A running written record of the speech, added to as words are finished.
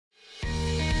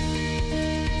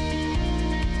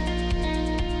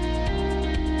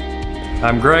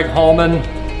I'm Gregg Hallman,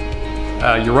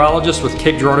 urologist with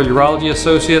Cape Girardeau Urology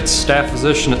Associates, staff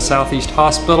physician at Southeast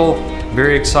Hospital.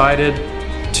 Very excited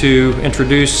to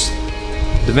introduce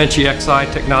the Vinci Xi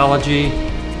technology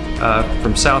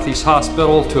from Southeast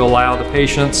Hospital to allow the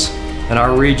patients in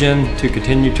our region to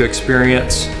continue to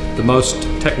experience the most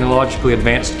technologically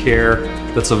advanced care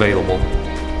that's available.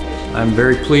 I'm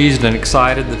very pleased and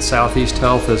excited that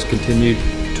SoutheastHEALTH has continued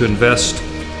to invest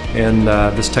in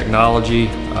this technology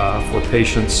for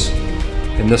patients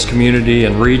in this community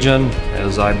and region,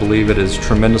 as I believe it is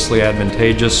tremendously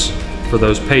advantageous for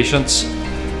those patients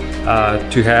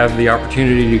to have the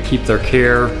opportunity to keep their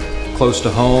care close to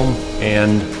home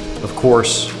and, of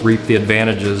course, reap the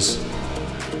advantages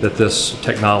that this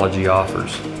technology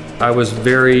offers. I was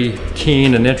very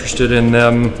keen and interested in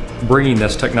them bringing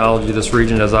this technology to this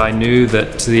region, as I knew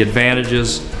that the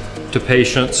advantages to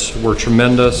patients were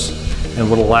tremendous and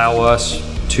would allow us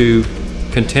to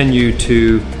continue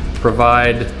to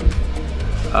provide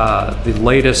the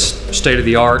latest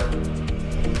state-of-the-art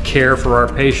care for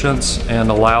our patients and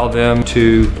allow them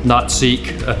to not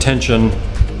seek attention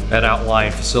at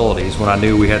outlying facilities when I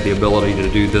knew we had the ability to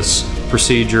do this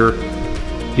procedure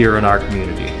here in our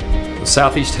community.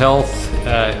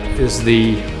 SoutheastHEALTH is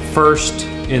the first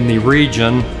in the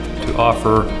region to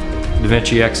offer the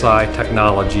Vinci Xi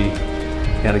technology,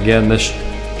 and again, this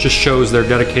just shows their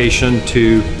dedication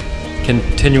to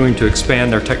continuing to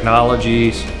expand their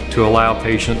technologies to allow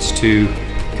patients to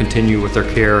continue with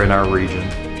their care in our region.